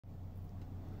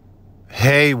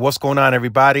Hey, what's going on,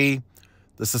 everybody?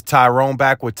 This is Tyrone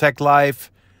back with Tech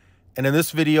Life. And in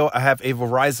this video, I have a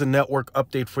Verizon network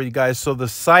update for you guys. So the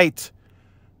site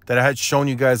that I had shown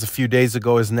you guys a few days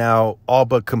ago is now all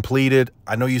but completed.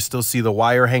 I know you still see the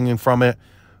wire hanging from it,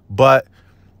 but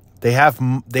they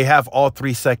have all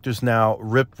three sectors now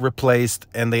replaced,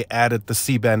 and they added the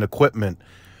C-band equipment.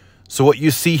 So what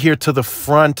you see here to the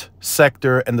front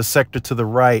sector and the sector to the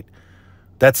right,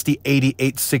 that's the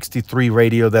 8863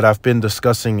 radio that I've been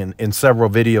discussing in several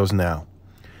videos now.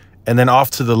 And then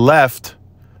off to the left,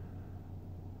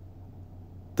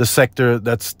 the sector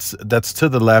that's to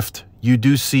the left, you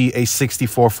do see a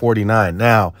 6449.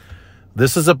 Now,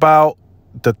 this is about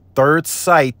the third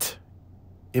site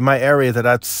in my area that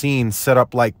I've seen set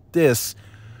up like this.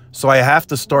 So I have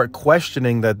to start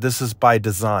questioning that this is by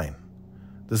design.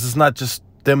 This is not just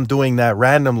them doing that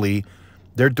randomly.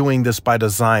 They're doing this by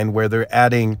design, where they're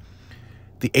adding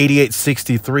the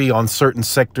 8863 on certain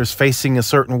sectors facing a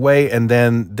certain way, and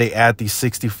then they add the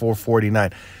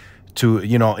 6449 to,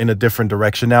 in a different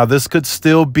direction. Now, this could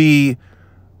still be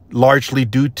largely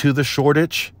due to the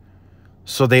shortage.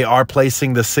 So they are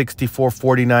placing the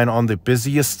 6449 on the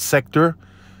busiest sector.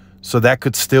 So that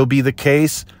could still be the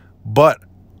case. But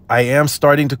I am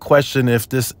starting to question if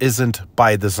this isn't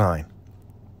by design.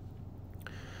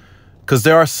 Because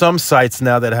there are some sites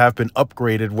now that have been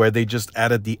upgraded where they just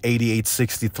added the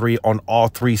 8863 on all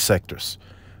three sectors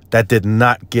that did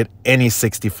not get any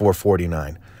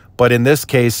 6449. But in this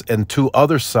case, and two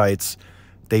other sites,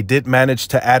 they did manage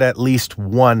to add at least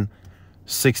one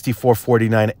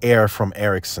 6449 Air from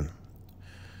Ericsson.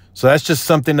 So that's just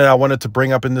something that I wanted to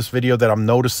bring up in this video that I'm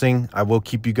noticing. I will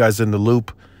keep you guys in the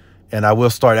loop, and I will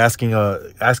start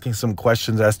asking some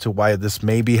questions as to why this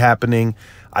may be happening.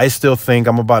 I still think,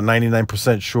 I'm about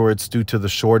 99% sure it's due to the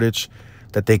shortage,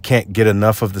 that they can't get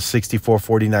enough of the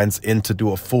 6449s in to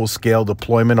do a full-scale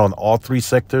deployment on all three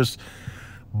sectors.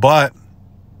 But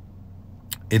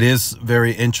it is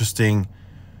very interesting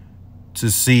to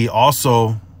see.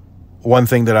 Also, one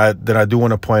thing that I do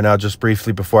want to point out just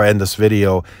briefly before I end this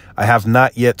video, I have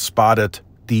not yet spotted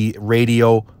the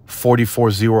radio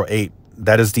 4408.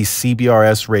 That is the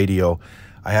CBRS radio.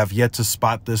 I have yet to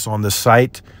spot this on the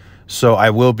site. So I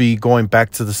will be going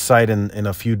back to the site in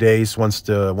a few days once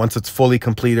it's fully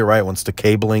completed, right? Once the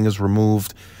cabling is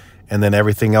removed and then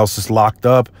everything else is locked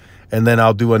up. And then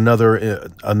I'll do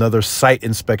another site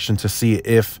inspection to see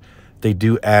if they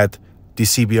do add the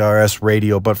CBRS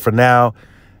radio. But for now,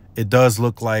 it does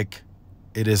look like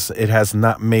it has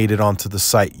not made it onto the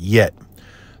site yet.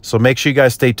 So make sure you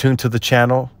guys stay tuned to the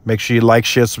channel. Make sure you like,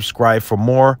 share, subscribe for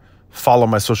more. Follow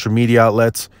my social media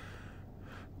outlets.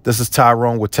 This is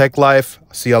Tyrone with Tech Life.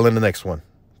 See y'all in the next one.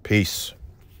 Peace.